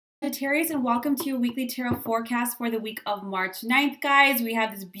Sagittarius, and welcome to your weekly tarot forecast for the week of March 9th, guys. We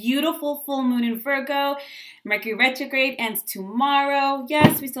have this beautiful full moon in Virgo. Mercury retrograde ends tomorrow.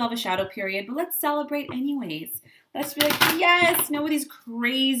 Yes, we still have a shadow period, but let's celebrate anyways. Let's be like, yes, these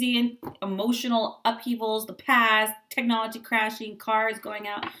crazy and emotional upheavals, the past, technology crashing, cars going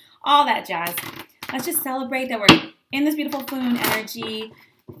out, all that jazz. Let's just celebrate that we're in this beautiful full moon energy.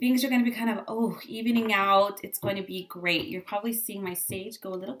 Things are going to be kind of, evening out. It's going to be great. You're probably seeing my sage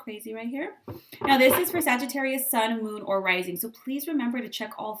go a little crazy right here. Now, this is for Sagittarius, Sun, Moon, or Rising. So please remember to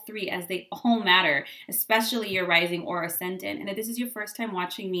check all three as they all matter, especially your Rising or Ascendant. And if this is your first time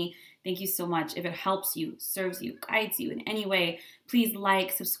watching me, thank you so much. If it helps you, serves you, guides you in any way, please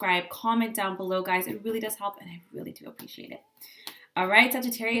like, subscribe, comment down below, guys. It really does help, and I really do appreciate it. All right,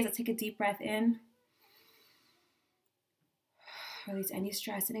 Sagittarius, let's take a deep breath in. Release any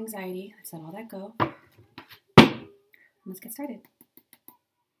stress and anxiety. Let's let all that go. Let's get started.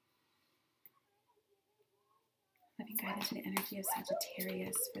 Loving guidance to the energy of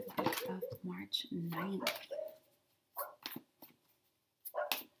Sagittarius for the week of March 9th.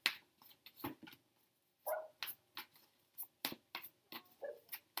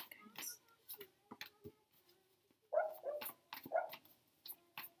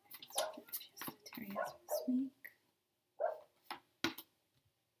 Sagittarius this week.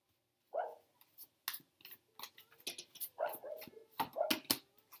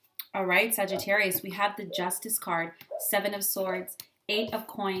 All right, Sagittarius, we have the Justice card, 7 of Swords, 8 of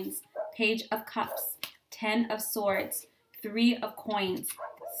Coins, Page of Cups, 10 of Swords, 3 of Coins,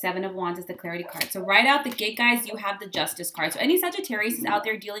 7 of Wands is the Clarity card. So right out the gate, guys, you have the Justice card. So any Sagittarius is out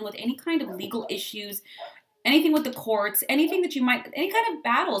there dealing with any kind of legal issues, anything with the courts, anything that you might, any kind of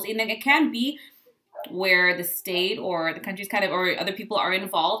battles. And then it can be where the state or the country's or other people are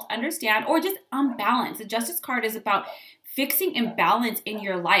involved, understand, or just unbalanced. The Justice card is about fixing imbalance in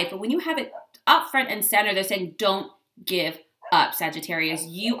your life. But when you have it up front and center, they're saying, don't give up, Sagittarius.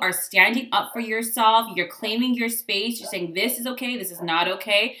 You are standing up for yourself. You're claiming your space. You're saying, this is okay. This is not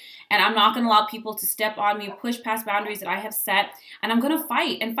okay. And I'm not going to allow people to step on me, push past boundaries that I have set. And I'm going to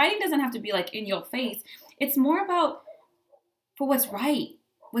fight. And fighting doesn't have to be like in your face. It's more about for what's right,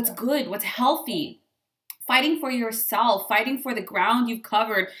 what's good, what's healthy. Fighting for yourself, fighting for the ground you've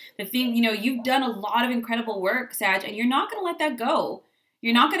covered, the thing, you've done a lot of incredible work, Sag, and you're not going to let that go.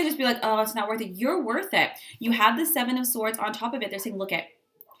 You're not going to just be like, oh, it's not worth it. You're worth it. You have the 7 of Swords on top of it. They're saying, look at,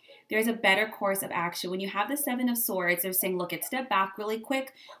 there's a better course of action. When you have the 7 of Swords, they're saying, look at, step back really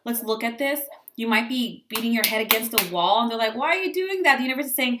quick. Let's look at this. You might be beating your head against a wall, and they're like, why are you doing that? The universe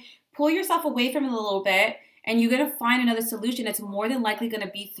is saying, pull yourself away from it a little bit. And you're going to find another solution. It's more than likely going to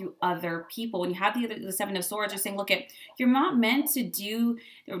be through other people. When you have the 7 of Swords, you're saying, look, you're not meant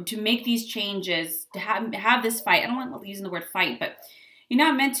to make these changes, to have this fight. I don't like using the word fight, but you're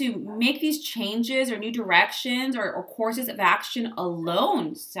not meant to make these changes or new directions or courses of action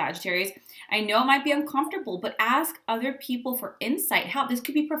alone, Sagittarius. I know it might be uncomfortable, but ask other people for insight, help. This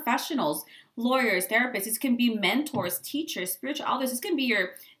could be professionals, lawyers, therapists. This can be mentors, teachers, spiritual elders. This can be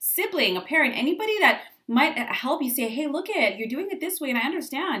your sibling, a parent, anybody that might help you say, hey, look at it. You're doing it this way, and I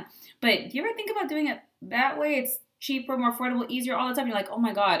understand. But do you ever think about doing it that way? It's cheaper, more affordable, easier all the time. You're like, oh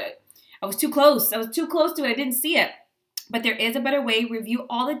my God, I was too close. I was too close to it. I didn't see it. But there is a better way. Review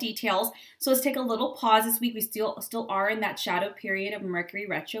all the details. So let's take a little pause this week. We still are in that shadow period of Mercury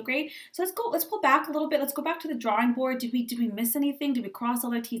retrograde. So let's pull back a little bit. Let's go back to the drawing board. Did we miss anything? Did we cross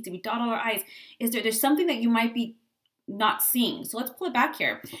all our T's? Did we dot all our I's? There's something that you might be not seeing? So let's pull it back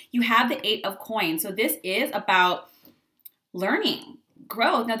here. You have the 8 of Coins. So this is about learning,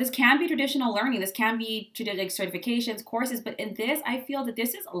 growth. Now, this can be traditional learning. This can be like certifications, courses. But in this, I feel that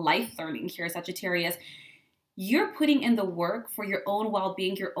this is life learning here, Sagittarius. You're putting in the work for your own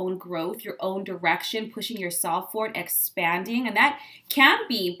well-being, your own growth, your own direction, pushing yourself forward, expanding. And that can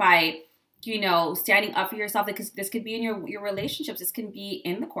be by, standing up for yourself. Because this could be in your relationships. This can be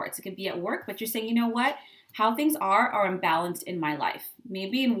in the courts. It could be at work. But you're saying, you know what? How things are imbalanced in my life,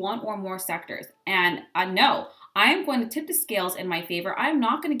 maybe in one or more sectors. And I know I am going to tip the scales in my favor. I'm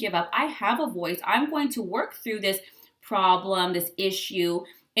not going to give up. I have a voice. I'm going to work through this problem, this issue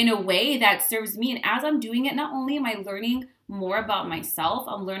in a way that serves me. And as I'm doing it, not only am I learning more about myself,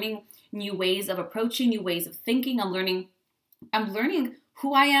 I'm learning new ways of approaching, new ways of thinking. I'm learning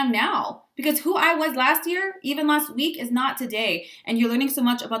who I am now. Because who I was last year, even last week, is not today. And you're learning so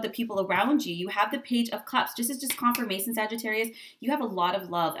much about the people around you. You have the Page of Cups. Just as confirmation, Sagittarius, you have a lot of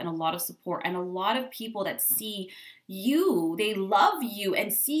love and a lot of support and a lot of people that see you. They love you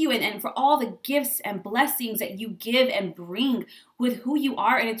and see you and for all the gifts and blessings that you give and bring with who you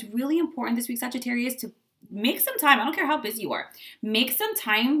are. And it's really important this week, Sagittarius, to make some time. I don't care how busy you are. Make some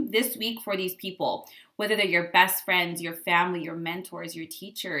time this week for these people, whether they're your best friends, your family, your mentors, your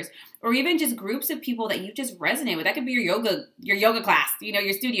teachers, or even just groups of people that you just resonate with. That could be your yoga class, you know,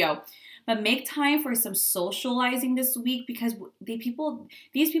 your studio. But make time for some socializing this week, because these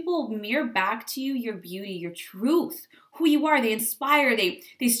people mirror back to you your beauty, your truth, who you are. They inspire,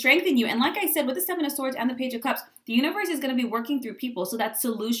 they strengthen you. And like I said, with the Seven of Swords and the Page of Cups, the universe is going to be working through people. So that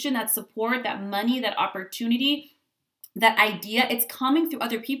solution, that support, that money, that opportunity, that idea, it's coming through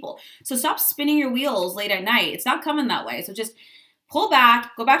other people. So stop spinning your wheels late at night. It's not coming that way. So just pull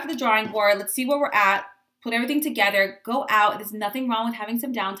back, go back to the drawing board. Let's see where we're at. Put everything together, go out. There's nothing wrong with having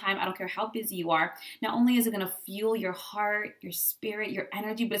some downtime. I don't care how busy you are. Not only is it going to fuel your heart, your spirit, your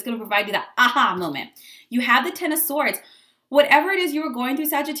energy, but it's going to provide you that aha moment. You have the Ten of Swords. Whatever it is you were going through,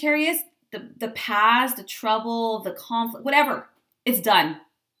 Sagittarius, the past, the trouble, the conflict, whatever, it's done.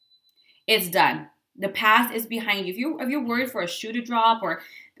 It's done. The past is behind you. If you're worried for a shoe to drop or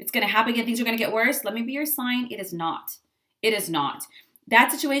it's going to happen again, things are going to get worse, let me be your sign. It is not. It is not.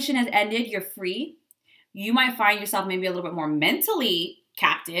 That situation has ended. You're free. You might find yourself maybe a little bit more mentally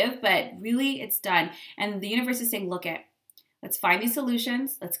captive, but really it's done. And the universe is saying, look let's find these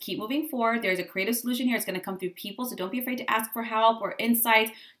solutions. Let's keep moving forward. There's a creative solution here. It's going to come through people. So don't be afraid to ask for help or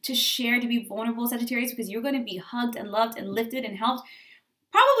insights, to share, to be vulnerable, Sagittarius, because you're going to be hugged and loved and lifted and helped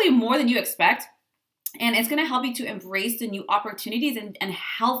probably more than you expect. And it's going to help you to embrace the new opportunities and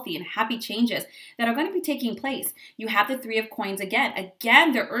healthy and happy changes that are going to be taking place. You have the Three of Coins again.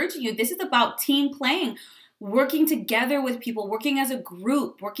 Again, they're urging you. This is about team playing, working together with people, working as a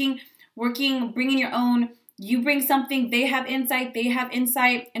group, working, bringing your own. You bring something, they have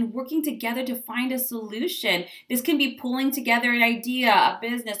insight, and working together to find a solution. This can be pulling together an idea, a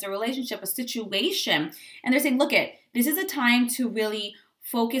business, a relationship, a situation. And they're saying, look, this is a time to really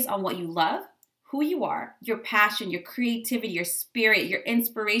focus on what you love, who you are, your passion, your creativity, your spirit, your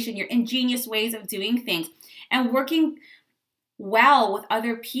inspiration, your ingenious ways of doing things, and working well with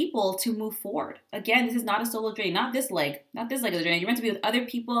other people to move forward. Again, this is not a solo journey, not this leg of the journey. You're meant to be with other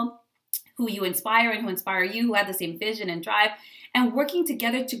people who you inspire and who inspire you, who have the same vision and drive, and working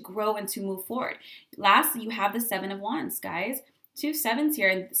together to grow and to move forward. Last, you have the Seven of Wands, guys. 2 sevens here.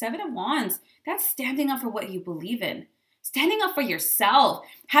 And Seven of Wands, that's standing up for what you believe in. Standing up for yourself,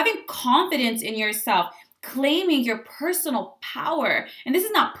 having confidence in yourself, claiming your personal power. And this is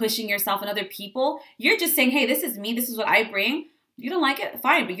not pushing yourself and other people. You're just saying, hey, this is me. This is what I bring. You don't like it?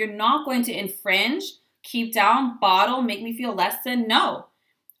 Fine. But you're not going to infringe, keep down, bottle, make me feel less than. No.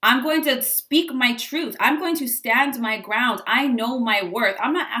 I'm going to speak my truth. I'm going to stand my ground. I know my worth.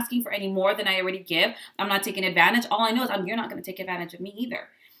 I'm not asking for any more than I already give. I'm not taking advantage. All I know is you're not going to take advantage of me either.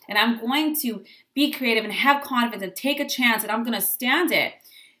 And I'm going to be creative and have confidence and take a chance, and I'm going to stand it.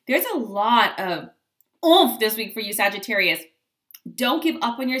 There's a lot of oomph this week for you, Sagittarius. Don't give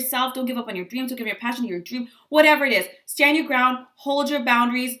up on yourself. Don't give up on your dreams. Don't give up your passion, your dream, whatever it is. Stand your ground. Hold your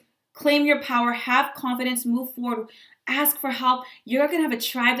boundaries. Claim your power. Have confidence. Move forward. Ask for help. You're going to have a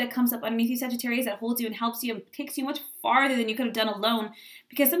tribe that comes up underneath you, Sagittarius, that holds you and helps you and takes you much farther than you could have done alone.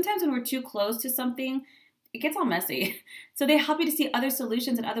 Because sometimes when we're too close to something, it gets all messy. So they help you to see other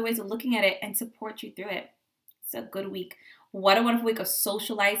solutions and other ways of looking at it and support you through it. It's a good week. What a wonderful week of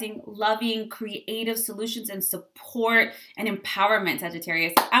socializing, loving, creative solutions and support and empowerment,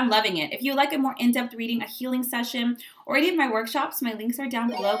 Sagittarius. I'm loving it. If you like a more in-depth reading, a healing session, or any of my workshops, my links are down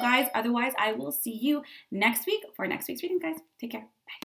below, guys. Otherwise, I will see you next week for next week's reading, guys. Take care.